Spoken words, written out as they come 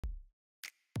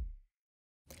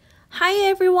Hi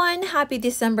everyone, happy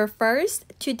December 1st.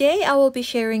 Today I will be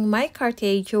sharing my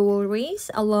Cartier jewelries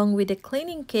along with the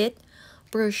cleaning kit,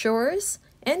 brochures,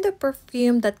 and the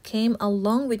perfume that came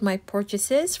along with my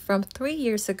purchases from 3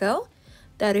 years ago.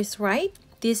 That is right,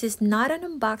 this is not an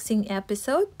unboxing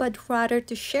episode but rather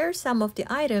to share some of the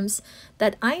items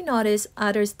that I noticed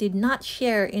others did not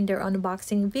share in their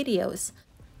unboxing videos.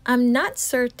 I'm not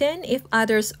certain if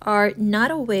others are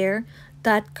not aware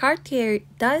that Cartier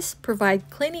does provide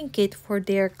cleaning kit for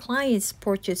their clients'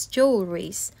 purchased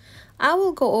jewelries. I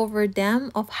will go over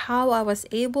them of how I was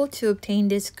able to obtain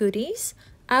these goodies.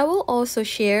 I will also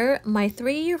share my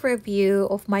 3-year review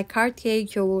of my Cartier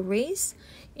jewelries.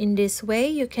 In this way,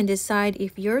 you can decide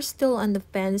if you're still on the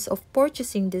fence of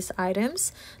purchasing these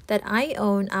items that I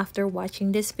own after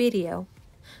watching this video.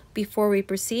 Before we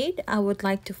proceed, I would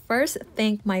like to first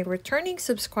thank my returning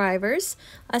subscribers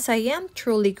as I am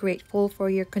truly grateful for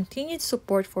your continued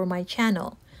support for my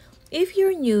channel. If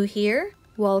you're new here,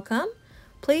 welcome.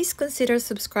 Please consider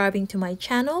subscribing to my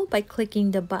channel by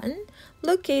clicking the button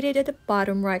located at the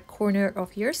bottom right corner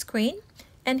of your screen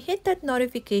and hit that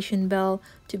notification bell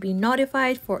to be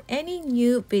notified for any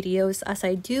new videos as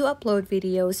I do upload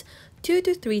videos 2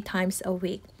 to 3 times a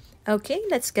week. Okay,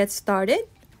 let's get started.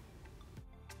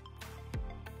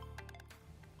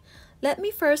 Let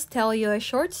me first tell you a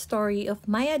short story of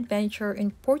my adventure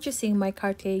in purchasing my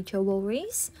Cartier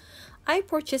jewelries. I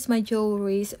purchased my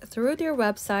jewelries through their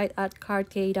website at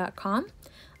cartier.com.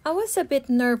 I was a bit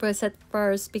nervous at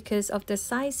first because of the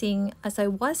sizing as I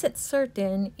wasn't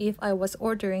certain if I was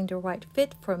ordering the right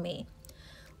fit for me.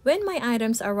 When my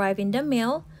items arrived in the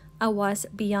mail, I was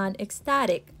beyond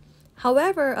ecstatic.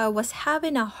 However, I was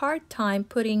having a hard time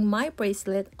putting my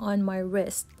bracelet on my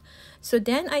wrist. So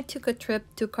then I took a trip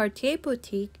to Cartier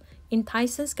Boutique in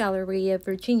Tyson's Galleria,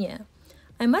 Virginia.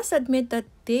 I must admit that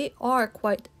they are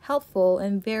quite helpful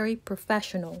and very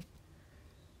professional.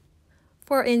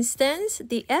 For instance,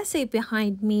 the essay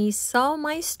behind me saw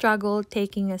my struggle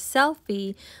taking a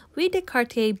selfie with the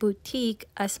Cartier Boutique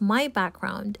as my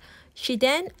background. She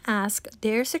then asked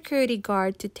their security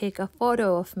guard to take a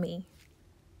photo of me.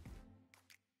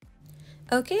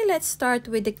 Okay, let's start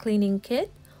with the cleaning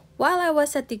kit. While I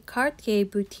was at the Cartier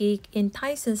Boutique in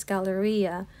Tyson's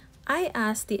Galleria, I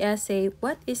asked the essay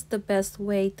what is the best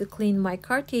way to clean my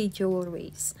Cartier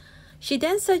jewelries. She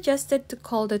then suggested to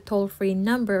call the toll-free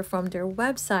number from their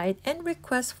website and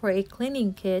request for a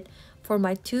cleaning kit for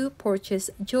my 2 purchased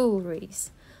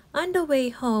jewelries. On the way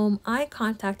home, I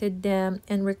contacted them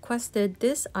and requested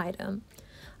this item.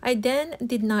 I then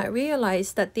did not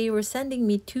realize that they were sending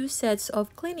me 2 sets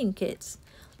of cleaning kits.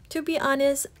 To be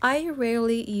honest, I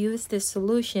rarely use this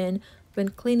solution when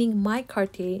cleaning my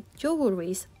Cartier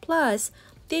jewelries. Plus,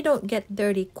 they don't get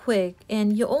dirty quick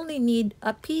and you only need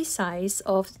a pea size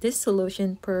of this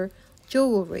solution per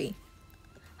jewelry.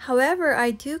 However,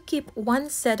 I do keep 1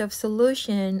 set of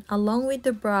solution along with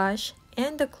the brush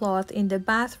and the cloth in the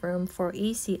bathroom for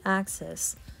easy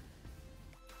access.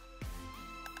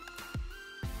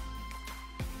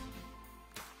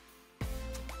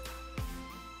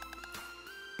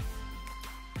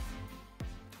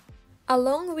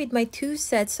 Along with my 2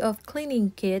 sets of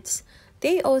cleaning kits,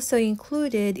 they also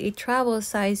included a travel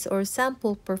size or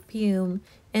sample perfume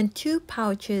and 2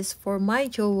 pouches for my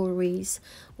jewelries,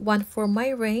 1 for my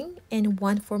ring and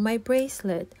 1 for my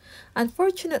bracelet.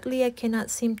 Unfortunately, I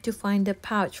cannot seem to find the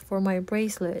pouch for my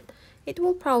bracelet. It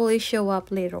will probably show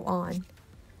up later on.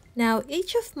 Now,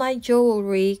 each of my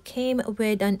jewelry came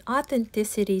with an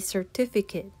authenticity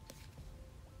certificate.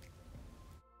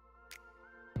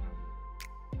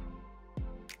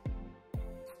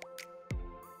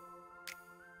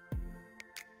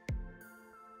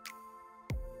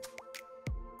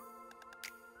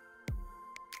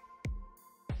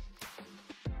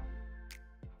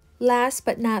 Last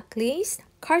but not least,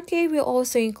 Cartier will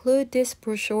also include these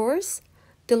brochures.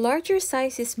 The larger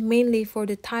size is mainly for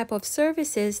the type of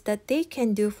services that they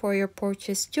can do for your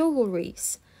purchased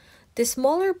jewelries. The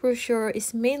smaller brochure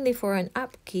is mainly for an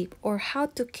upkeep or how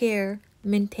to care,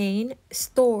 maintain,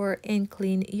 store, and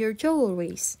clean your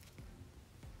jewelries.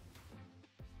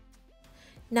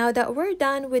 Now that we're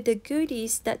done with the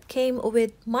goodies that came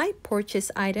with my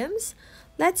purchase items,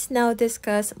 let's now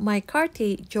discuss my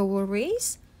Cartier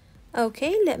jewelries.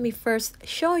 Okay, let me first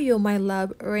show you my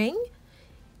love ring.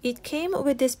 It came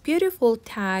with this beautiful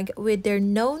tag with their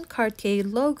known Cartier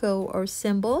logo or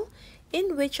symbol,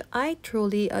 in which I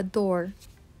truly adore.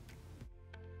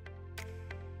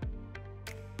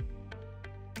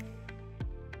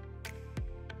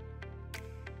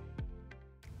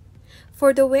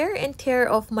 For the wear and tear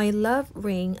of my love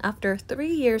ring after 3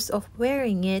 years of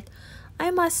wearing it, I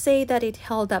must say that it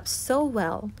held up so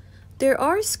well. There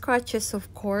are scratches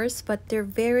of course, but they're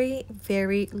very,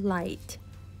 very light.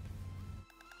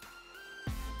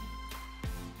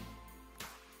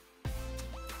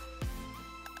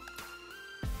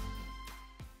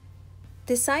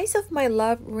 The size of my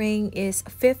love ring is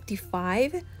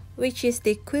 55, which is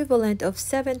the equivalent of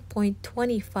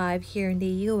 7.25 here in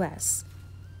the US.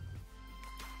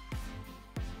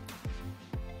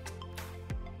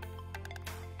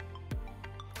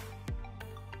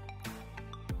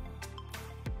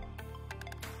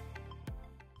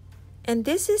 And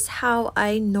this is how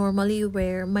I normally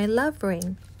wear my love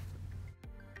ring.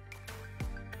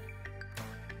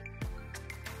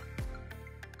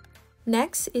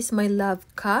 Next is my love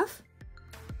cuff.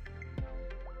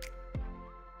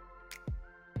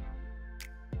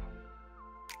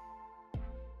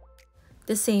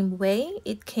 The same way,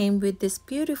 it came with this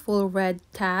beautiful red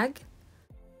tag.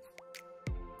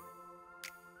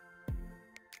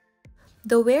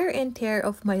 The wear and tear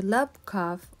of my love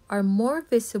cuff are more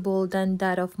visible than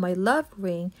that of my love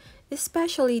ring,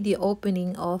 especially the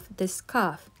opening of this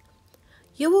cuff.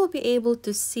 You will be able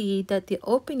to see that the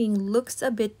opening looks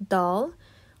a bit dull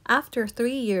after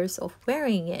 3 years of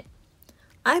wearing it.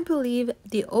 I believe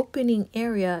the opening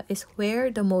area is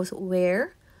where the most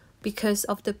wear because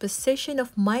of the position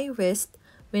of my wrist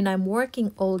when I'm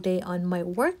working all day on my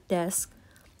work desk,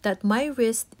 that my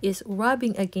wrist is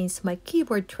rubbing against my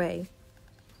keyboard tray.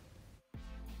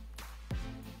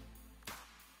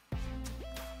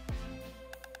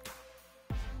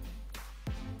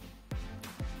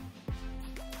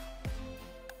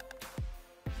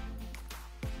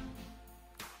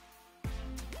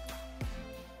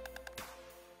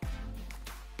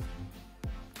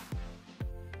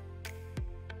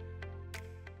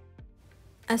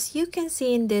 As you can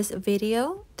see in this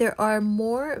video, there are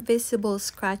more visible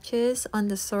scratches on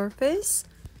the surface.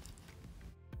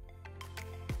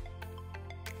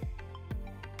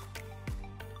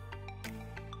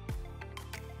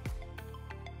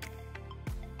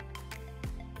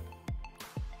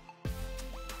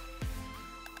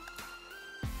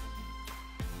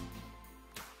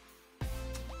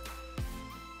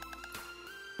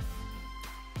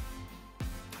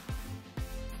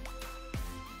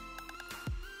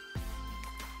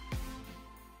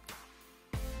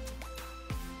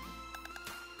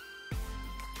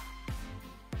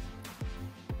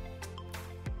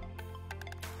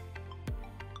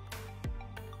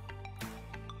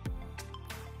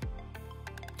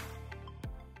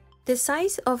 The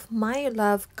size of my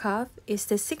love cuff is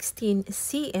the 16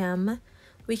 cm,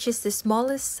 which is the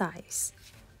smallest size.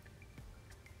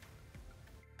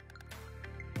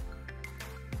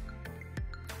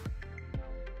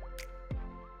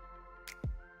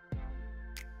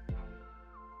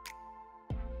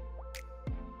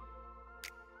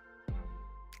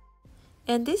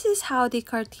 And this is how the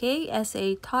Cartier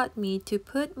SA taught me to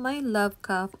put my love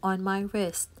cuff on my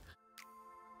wrist.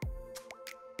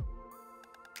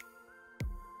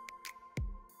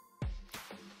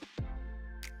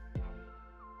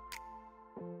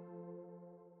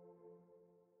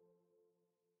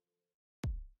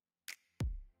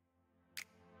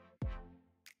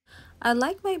 I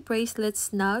like my bracelet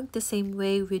snug the same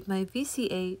way with my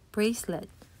VCA bracelet.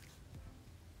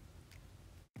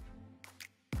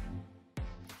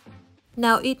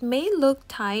 Now it may look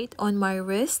tight on my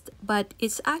wrist, but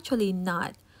it's actually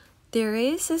not. There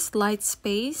is a slight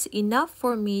space enough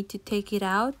for me to take it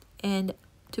out and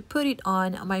to put it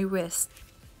on my wrist.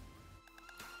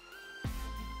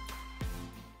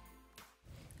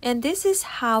 And this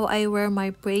is how I wear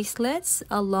my bracelets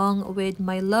along with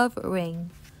my love ring.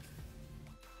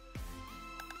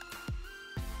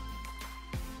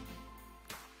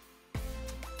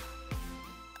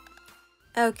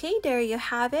 Okay, there you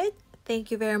have it.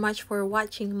 Thank you very much for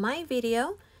watching my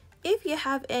video. If you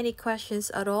have any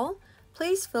questions at all,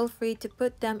 please feel free to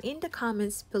put them in the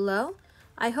comments below.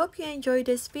 I hope you enjoyed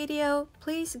this video.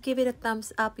 Please give it a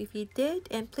thumbs up if you did,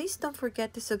 and please don't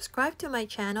forget to subscribe to my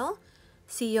channel.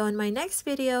 See you on my next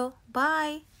video.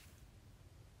 Bye!